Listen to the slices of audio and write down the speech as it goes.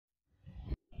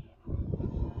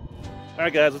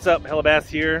Alright guys, what's up? HellaBass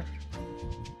here.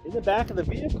 In the back of the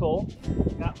vehicle,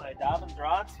 got my Dobbins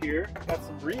rods here, got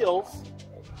some reels,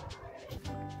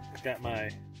 got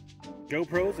my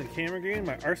GoPros and camera gear,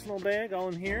 my arsenal bag all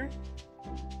in here.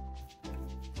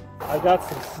 I got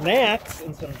some snacks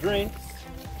and some drinks,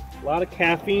 a lot of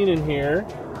caffeine in here.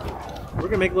 We're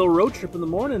gonna make a little road trip in the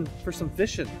morning for some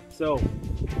fishing. So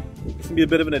it's gonna be a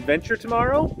bit of an adventure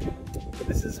tomorrow, but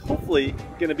this is hopefully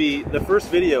gonna be the first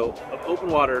video of open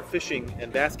water fishing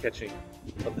and bass catching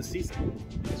of the season.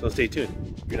 So stay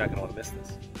tuned, you're not gonna wanna miss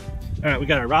this. All right, we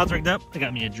got our rods rigged up. I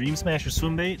got me a Dream Smasher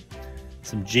swim bait,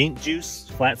 some Jaint Juice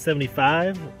Flat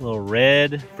 75, a little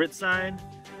red Fritz sign,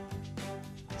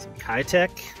 some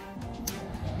Kitech,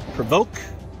 Provoke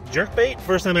jerkbait,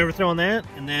 first time ever throwing that,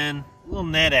 and then a little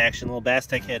Ned action, a little Bass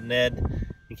Tech Head Ned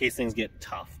in case things get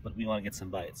tough, but we want to get some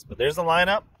bites. But there's the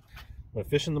lineup. We're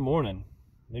fishing in the morning.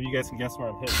 Maybe you guys can guess where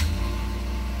I'm hitting.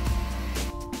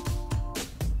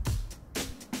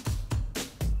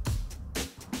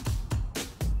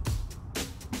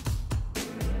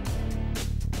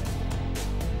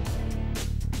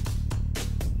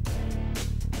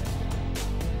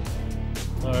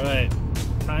 All right,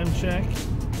 time check.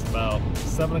 It's about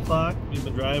 7 o'clock. We've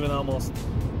been driving almost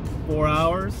 4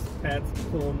 hours. Pat's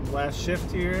pulling last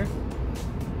shift here.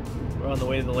 We're on the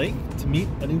way to the lake to meet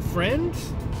a new friend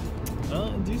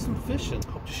and do some fishing.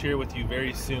 Hope to share with you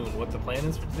very soon what the plan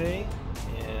is for today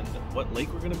and what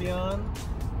lake we're going to be on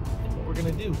and what we're going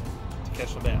to do to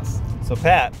catch some bass. So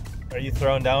Pat, are you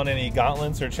throwing down any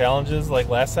gauntlets or challenges like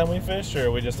last time we fished, or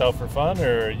are we just out for fun,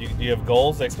 or do you have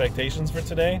goals, expectations for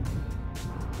today?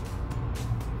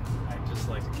 I'd just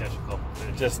like to catch a couple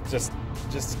fish.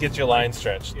 Just get your line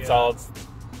stretched. Yeah. It's all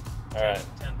right.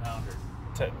 10 pounder.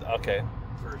 Okay.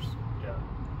 First, yeah.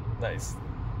 Nice.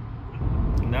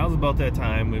 Now's about that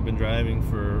time. We've been driving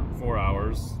for 4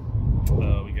 hours.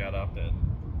 We got up at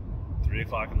 3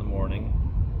 o'clock in the morning.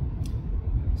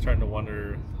 Starting to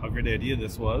wonder how great an idea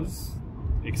this was.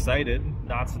 Excited,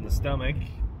 knots in the stomach.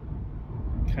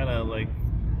 Kind of like,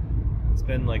 it's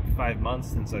been like 5 months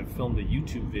since I've filmed a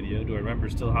YouTube video. Do I remember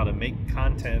still how to make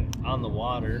content on the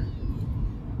water?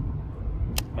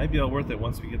 Might be all worth it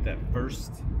once we get that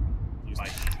first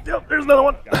bite. Yep, there's another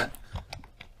one. Yep.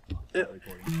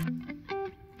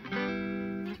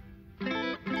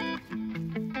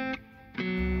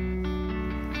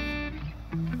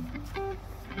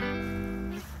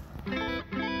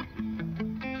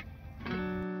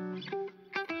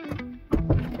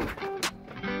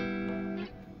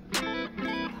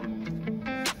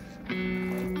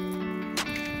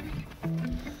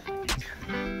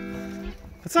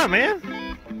 What's up, man?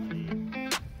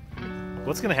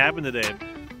 What's gonna happen today?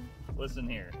 Listen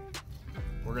here.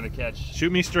 We're gonna catch.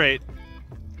 Shoot me straight.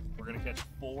 We're gonna catch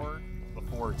 4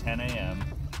 before 10 a.m.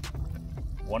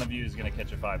 One of you is gonna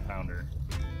catch a 5 pounder.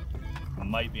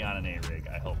 Might be on an A rig.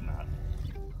 I hope not.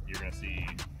 You're gonna see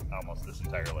almost this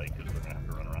entire lake because we're gonna have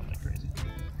to run around like crazy.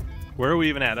 Where are we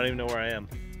even at? I don't even know where I am.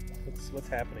 What's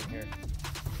happening here?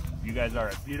 You guys are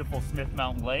at beautiful Smith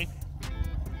Mountain Lake,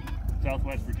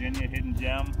 Southwest Virginia, hidden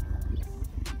gem.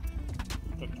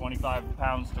 Took 25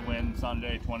 pounds to win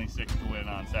Sunday, 26 to win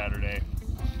on Saturday.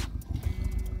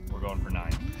 We're going for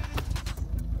 9.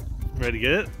 Ready to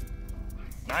get it?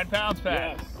 9 pounds,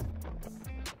 Pat. Yes.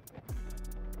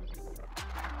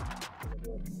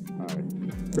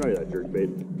 Alright, try that jerk bait.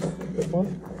 This one?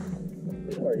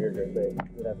 Or your jerk bait?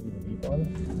 Would have to be the deep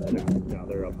one? No,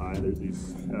 they're up high. There's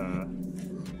these,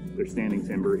 there's standing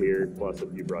timber here, plus a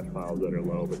few brush piles that are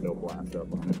low, but they'll blast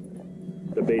up on it.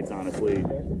 The bait's honestly,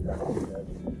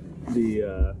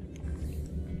 the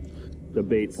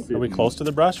bait's... Are we close to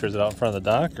the brush, or is it out in front of the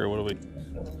dock, or what are we?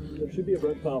 There should be a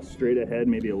brush pile straight ahead,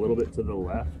 maybe a little bit to the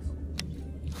left.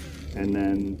 And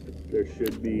then there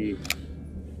should be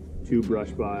 2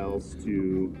 brush piles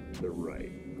to the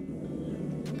right.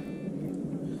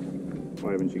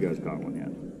 Why haven't you guys caught one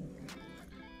yet?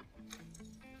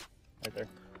 Right there.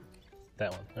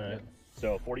 That one, all right.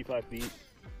 So 45 feet.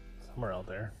 Somewhere out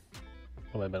there.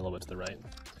 It might have been a little bit to the right.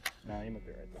 No, you might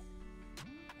be right there.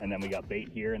 And then we got bait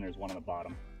here, and there's one on the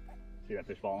bottom. See that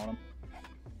fish following him?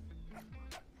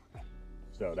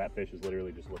 So that fish is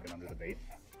literally just looking under the bait.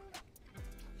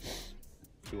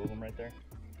 2 of them right there.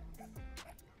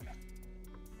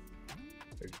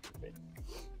 There's the bait.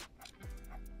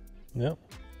 Yep.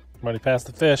 Already passed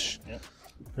the fish. Yep.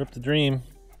 Ripped the dream.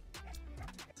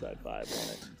 Side 5 on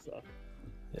it and stuff.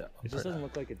 Yeah. It just doesn't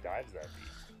look like it dives that deep.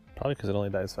 Probably because it only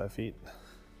dives 5 feet.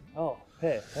 Oh,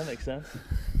 hey, that makes sense.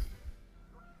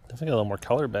 Definitely got a little more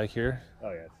color back here.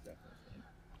 Oh yeah, it's definitely.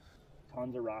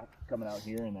 Tons of rock coming out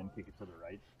here and then kick it to the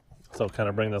right. So kind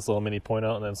of bring this little mini point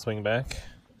out and then swing back.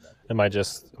 Am I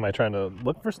trying to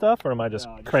look for stuff, or am I just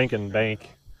cranking bank?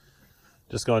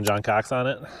 Just going John Cox on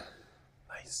it?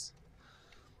 Nice.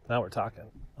 Now we're talking.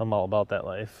 I'm all about that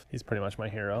life. He's pretty much my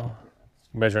hero.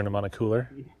 Measuring him on a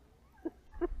cooler.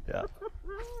 Yeah.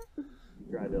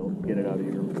 Try to get it out of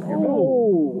your mouth.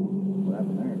 Oh! What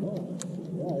happened there?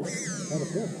 Yeah, I had a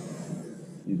fish.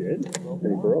 You did?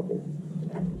 Pretty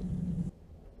broken.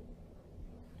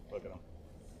 Look at him.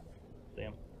 See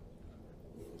him?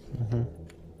 Mm-hmm.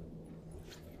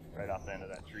 Right off the end of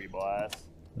that tree blast.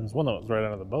 There's one that was right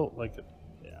under the boat, like it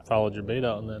followed your bait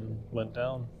out and then went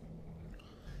down.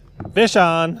 Fish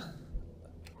on!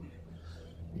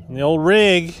 And the old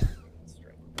rig.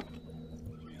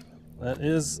 That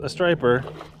is a striper.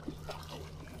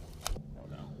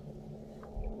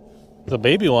 It's a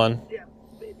baby one. Yeah,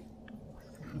 baby.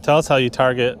 Tell us how you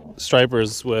target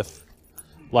stripers with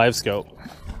Livescope.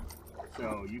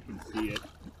 So you can see it.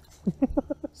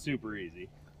 Super easy.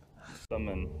 Come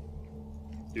and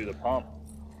do the pump.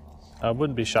 I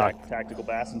wouldn't be shocked. Tactical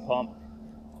bass and pump.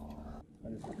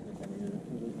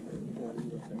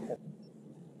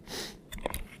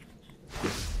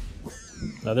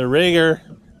 Another rigger.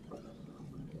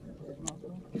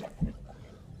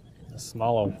 A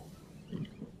smallow.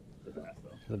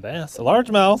 The bass. A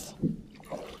largemouth.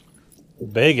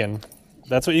 Bacon.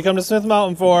 That's what you come to Smith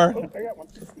Mountain for.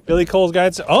 Billy Kohls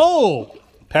guides. Oh!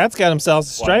 Pat's got himself a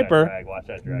striper. Watch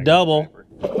that drag. Double.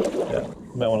 Yeah.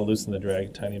 You might want to loosen the drag a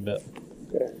tiny bit.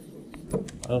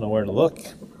 I don't know where to look.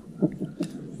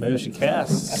 Maybe she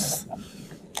casts.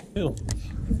 Ew.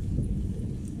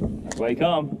 That's why you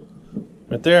come.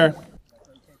 Right there.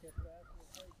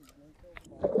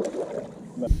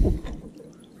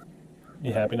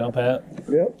 You happy now, Pat?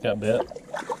 Yep. Got bit?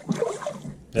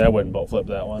 Yeah, I wouldn't boat flip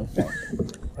that one.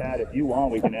 Pat, if you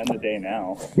want, we can end the day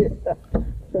now.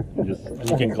 And just And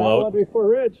you can gloat. Before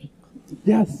Rich.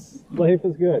 Yes, life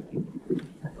is good.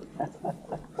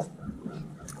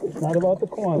 It's not about the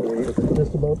quantity, it's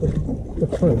just about the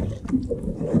fruit.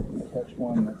 catch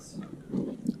one that's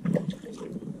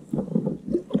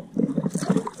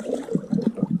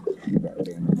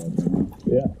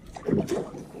Yeah.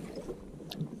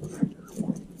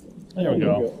 There we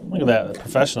go. Look at that,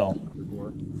 professional.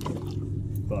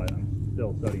 but I'm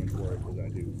still studying for it because I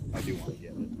do want to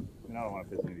get it. And I don't want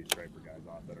to piss any of these striper guys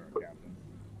off that aren't captain.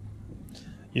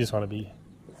 You just want to be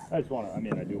I just want to, I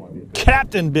mean, I do want to be a fish.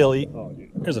 Captain Billy. Oh,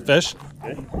 dude. Here's a fish.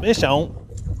 Fish? Fish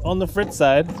on the fritz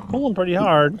side. It's pulling pretty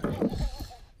hard.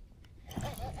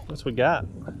 What's we got?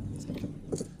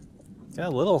 Got a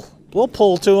little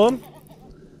pull to him.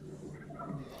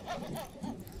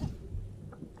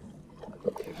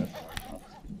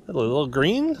 A little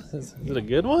green? Is it a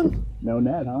good one? No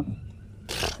net, huh?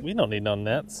 We don't need no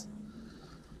nets.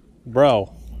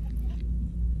 Bro.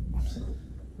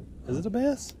 Is it a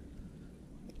bass?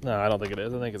 No, I don't think it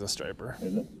is. I think it's a striper.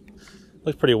 Is it?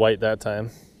 Looks pretty white that time.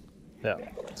 Yeah.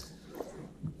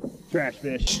 Trash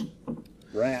fish.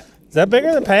 Rat. Is that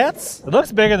bigger than Pat's? It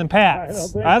looks bigger than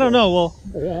Pat's. I don't know. Well,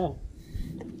 Yeah.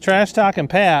 trash talking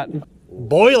Pat.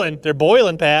 Boiling. They're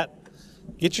boiling, Pat.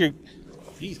 Get your...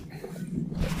 Jeez.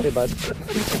 Hey, bud.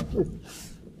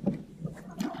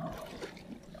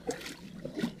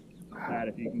 Pat,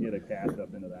 if you can get a cast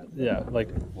up into that. Yeah,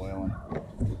 like, Boiling.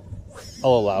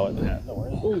 I'll allow it. Yeah, don't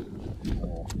worry.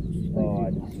 Oh,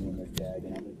 I just seen this gag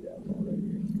and I'm just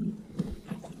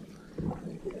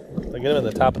I get him in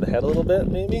the top of the head a little bit,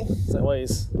 maybe? Is that why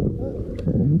he's...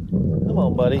 Come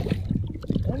on, buddy.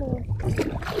 Come on.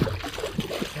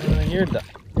 You're done.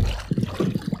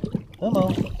 Come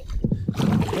on.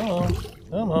 Come on.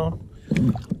 Come on.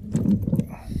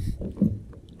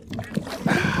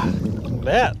 Look at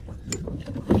that.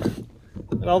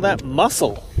 Look at all that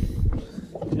muscle.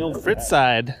 The old fritz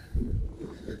side.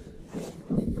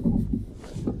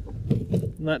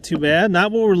 Not too bad.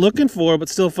 Not what we're looking for, but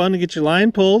still fun to get your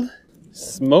line pulled.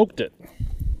 Smoked it.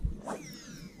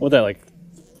 What, that, like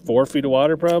 4 feet of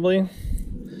water probably?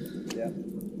 Yeah.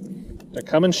 They're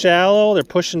coming shallow. They're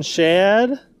pushing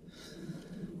shad.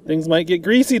 Things might get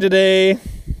greasy today.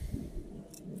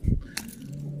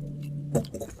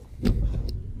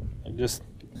 Just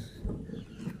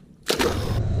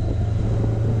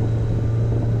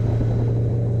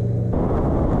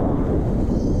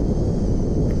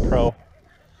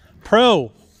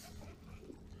Pro.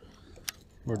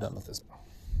 We're done with this.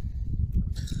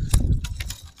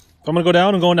 If I'm gonna go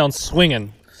down, I'm going down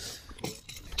swinging.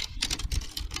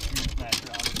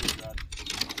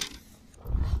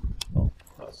 Oh,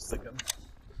 I was thinking.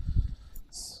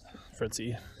 It's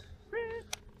Fritzy.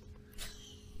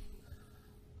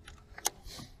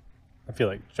 I feel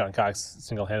like John Cox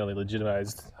single-handedly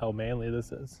legitimized how manly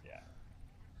this is. Yeah.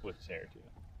 with hair too.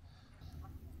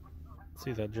 Let's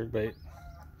see that jerk bait.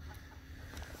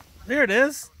 There it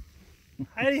is.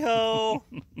 Heidi ho.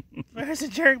 There's a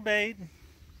jerk bait.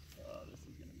 Oh, this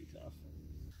is gonna be tough.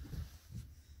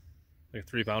 Like a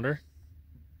 3-pounder?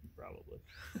 Probably.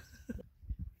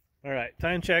 All right,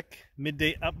 time check,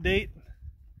 midday update.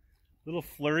 Little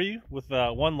flurry with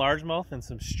one largemouth and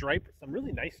some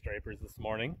really nice stripers this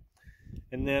morning.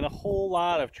 And then a whole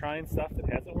lot of trying stuff that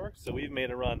hasn't worked. So we've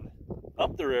made a run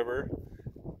up the river,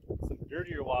 some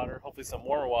dirtier water, hopefully some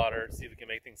warmer water, see if we can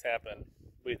make things happen.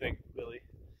 What do you think, Billy?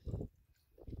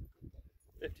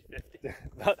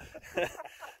 50-50.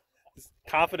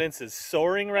 Confidence is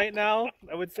soaring right now,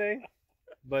 I would say.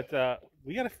 But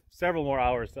we got several more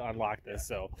hours to unlock this,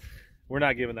 so we're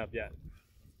not giving up yet.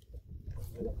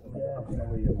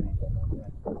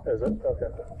 Is it? Okay.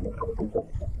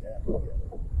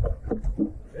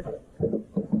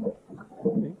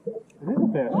 It is a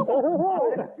fish.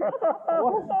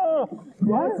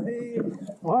 What?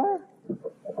 What?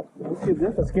 Let's get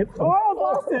this. Let's get. Oh, I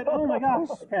lost it! Oh my gosh,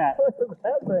 Pat.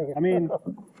 That thing. I mean,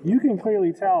 you can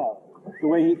clearly tell the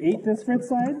way he ate this front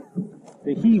side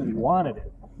that he wanted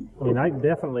it. I mean, I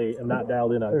definitely am not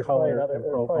dialed in on color and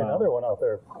profile. There's another one out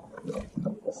there.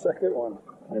 The second one.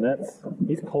 And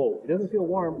he's cold. He doesn't feel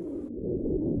warm.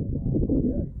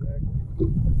 Yeah, exactly.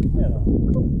 Yeah.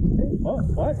 What?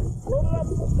 What? Load it up.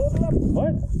 Load it up.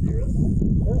 What? Yeah.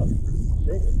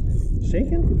 Shake it.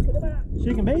 Shaking? Look at that.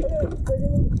 Shake and bake?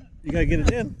 You gotta get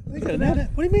it in. You gotta net it.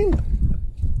 What do you mean?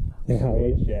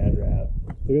 Shad wrap.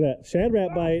 Look at that. Shad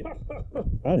rat bite.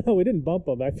 I don't know, we didn't bump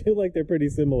them. I feel like they're pretty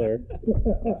similar.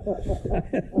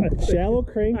 Shallow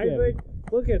cranking. I think,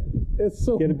 look at it's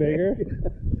so Get it bigger?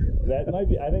 That might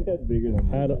be. I think that's bigger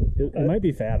than. It might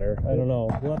be fatter. I don't know.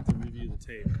 We'll have to review the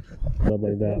tape. Something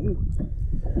like that.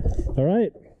 All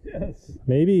right. Yes.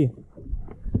 Maybe.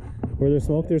 Where there's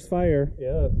smoke, there's fire.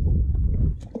 Yeah.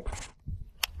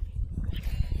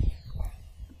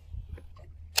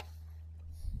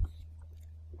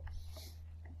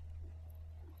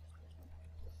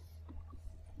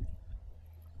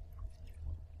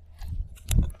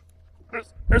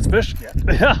 There's fish.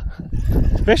 Yeah.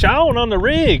 Fish on the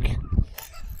rig.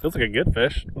 Feels like a good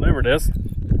fish, whatever it is.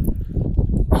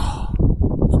 Oh.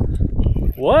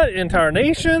 What in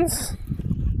tarnations?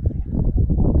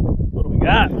 What do we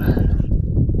got?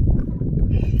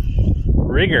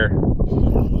 Rigger.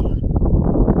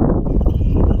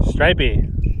 Stripey.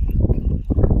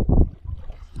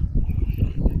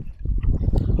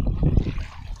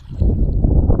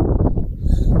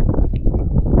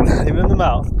 Not even in the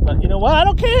mouth. But you know what? I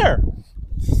don't care.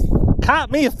 Caught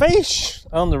me a fish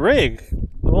on the rig.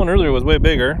 The one earlier was way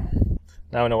bigger.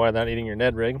 Now I know why they're not eating your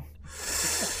Ned rig.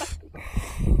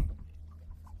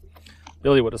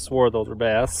 Billy would have swore those were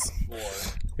bass.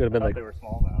 Could have been like they were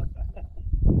smallmouth.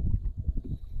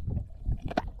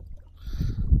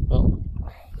 Well,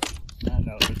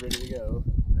 No, it's ready to go.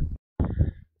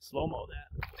 slow-mo that.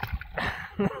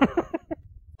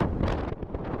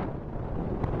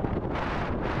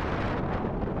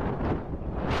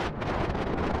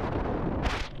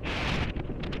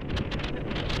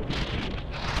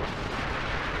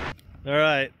 All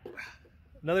right,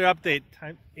 another update.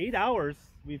 Time 8 hours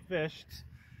we fished.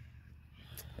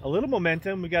 A little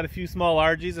momentum. We got a few small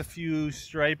largies, a few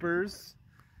stripers,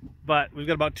 but we've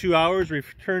got about 2 hours. We've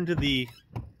returned to the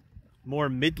more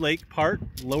mid-lake part,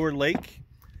 lower lake,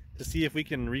 to see if we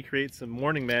can recreate some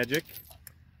morning magic.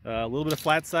 A little bit of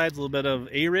flat sides, a little bit of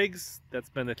A-rigs. That's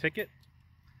been the ticket.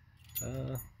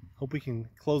 Hope we can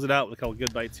close it out with a couple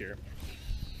good bites here.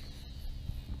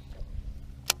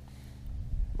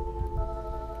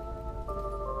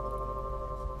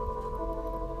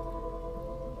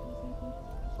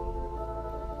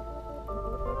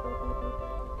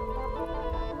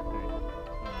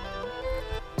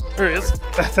 There it is.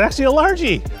 That's actually a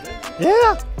largie.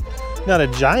 Yeah. Not a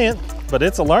giant, but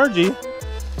it's a largie.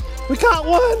 We caught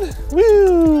one.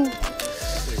 Woo.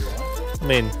 I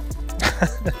mean,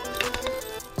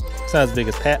 it's not as big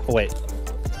as Pat. Oh, wait.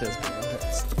 You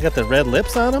got the red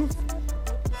lips on him?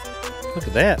 Look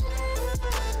at that.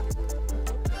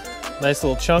 Nice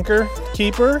little chunker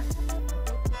keeper.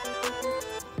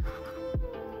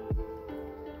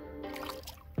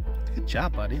 Good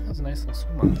job, buddy. That was a nice little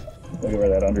swim on. Look at where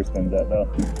that underspin's at, though.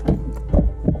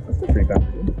 That's the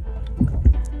 3-pounder.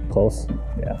 Close.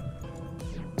 Yeah.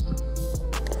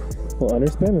 Well,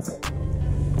 underspin is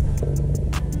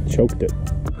choked it.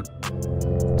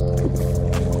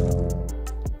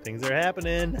 Things are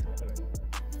happening.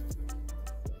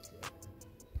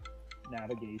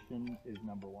 Navigation is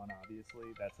number one,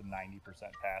 obviously. That's a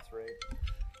 90% pass rate.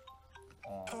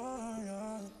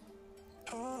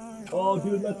 Oh,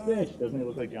 dude, let's fish. Doesn't he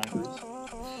look like John Cruz?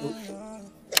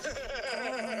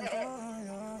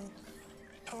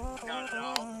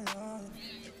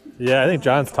 Yeah, I think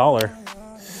John's taller.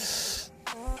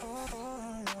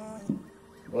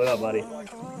 What up, buddy?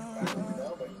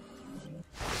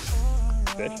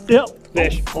 Fish? Yep.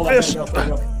 Fish. Hold on. Fish.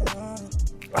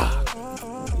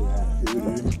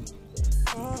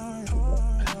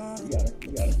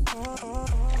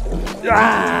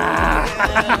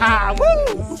 Ah!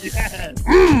 Woo! Yes!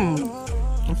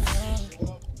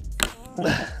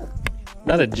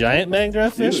 Not a giant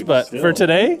magdraft fish, Dude, but still. for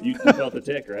today? You felt the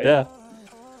tick, right? Yeah.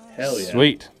 Hell yeah.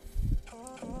 Sweet.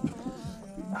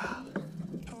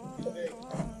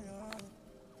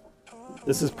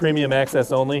 This is premium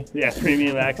access only? Yeah,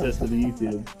 premium access to the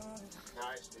YouTube.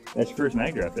 That's your first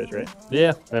magdraft fish, right?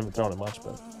 Yeah. I haven't thrown it much,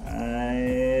 but.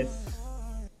 Nice.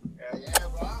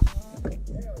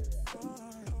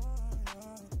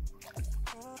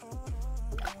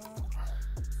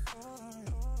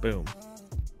 Boom.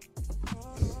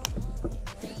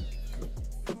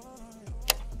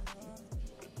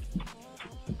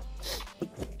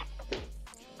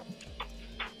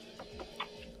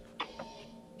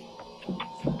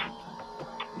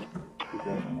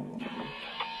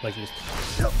 Like this.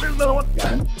 Yep, there's another one.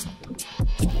 Got him.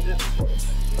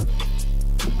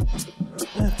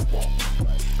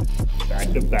 Back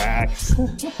to backs.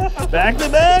 Back to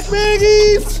back,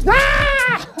 biggies!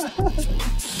 Ah!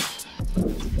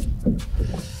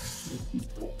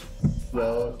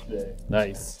 So sick.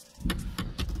 Nice.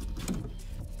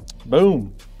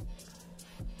 Boom.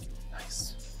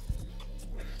 Nice.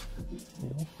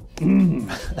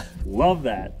 Love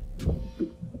that.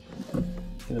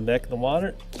 In the back of the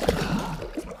water.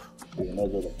 Dude,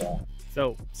 those are the best.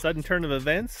 So, sudden turn of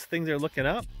events. Things are looking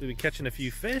up. We've been catching a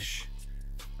few fish.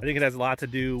 I think it has a lot to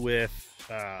do with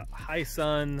high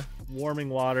sun, warming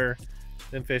water.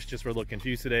 Them fish just were a little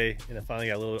confused today, and it finally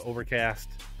got a little overcast.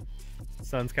 The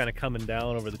sun's kind of coming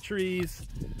down over the trees,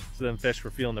 so them fish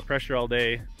were feeling the pressure all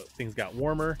day, but things got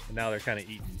warmer, and now they're kind of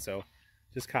eating. So,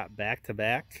 just caught back to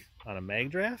back on a mag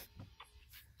draft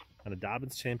on a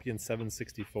Dobbins Champion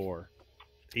 764.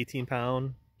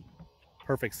 18-pound,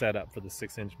 perfect setup for the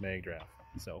 6-inch mag draft.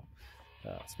 So,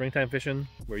 springtime fishing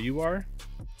where you are,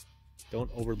 don't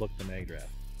overlook the mag draft.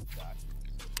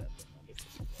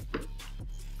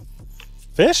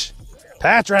 Fish?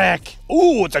 Patrick!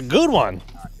 Ooh, it's a good one.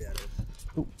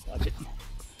 Ooh,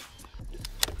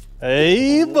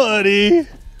 hey, buddy.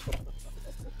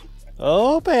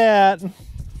 Oh, Pat.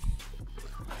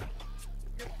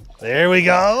 There we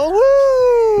go.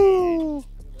 Woo!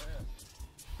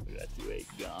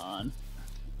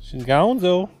 She's gone,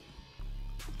 though.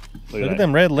 Look at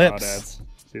them red lips. Crawdads.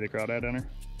 See the crawdad on her?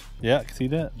 Yeah, I can see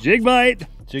that. Jig bite.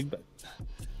 Jig bite.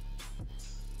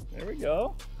 There we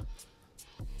go.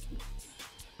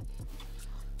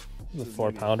 The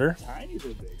 4-pounder. Tiny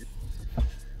bit bigger.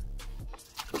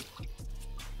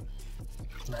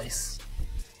 Nice.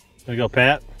 There you go,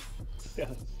 Pat. Yes.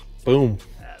 Boom.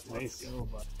 Let's go,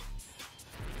 bud.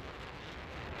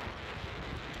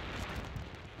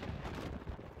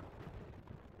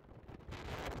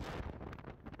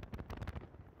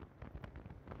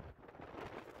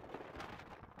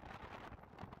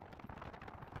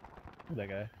 That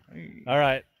guy. All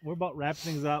right, we're about wrapping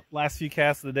things up. Last few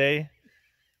casts of the day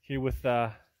here with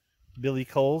Billy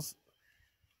Kohls.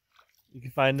 You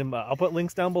can find him. I'll put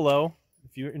links down below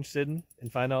if you're interested in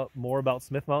and find out more about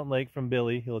Smith Mountain Lake from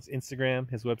Billy. He'll his Instagram,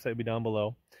 his website will be down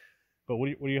below. But what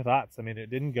are your thoughts? I mean, it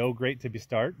didn't go great to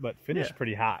start, but finished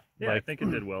pretty hot. Yeah, I think it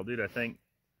did well, dude. I think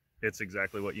it's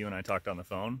exactly what you and I talked on the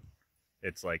phone.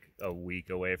 It's like a week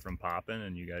away from popping,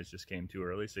 and you guys just came too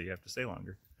early, so you have to stay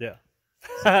longer. Yeah.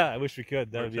 I wish we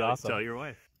could. That would be awesome. Tell your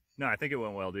wife. No, I think it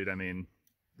went well, dude. I mean,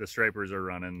 the stripers are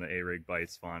running, the A-rig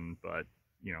bite's fun, but,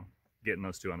 you know, getting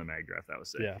those two on the mag draft, that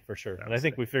was sick. Yeah, for sure. And I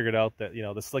think we figured out that, you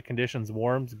know, the slick conditions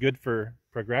warm's good for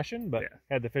progression, but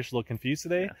had the fish a little confused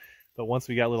today. Yeah. But once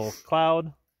we got a little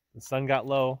cloud, the sun got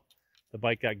low, the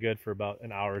bite got good for about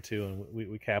an hour or two, and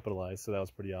we capitalized, so that was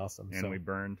pretty awesome. And we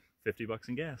burned $50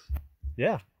 in gas.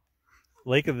 Yeah.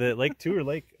 Lake 2 or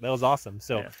Lake, that was awesome.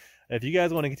 So if you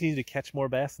guys want to continue to catch more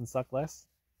bass and suck less,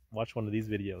 watch one of these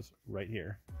videos right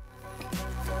here.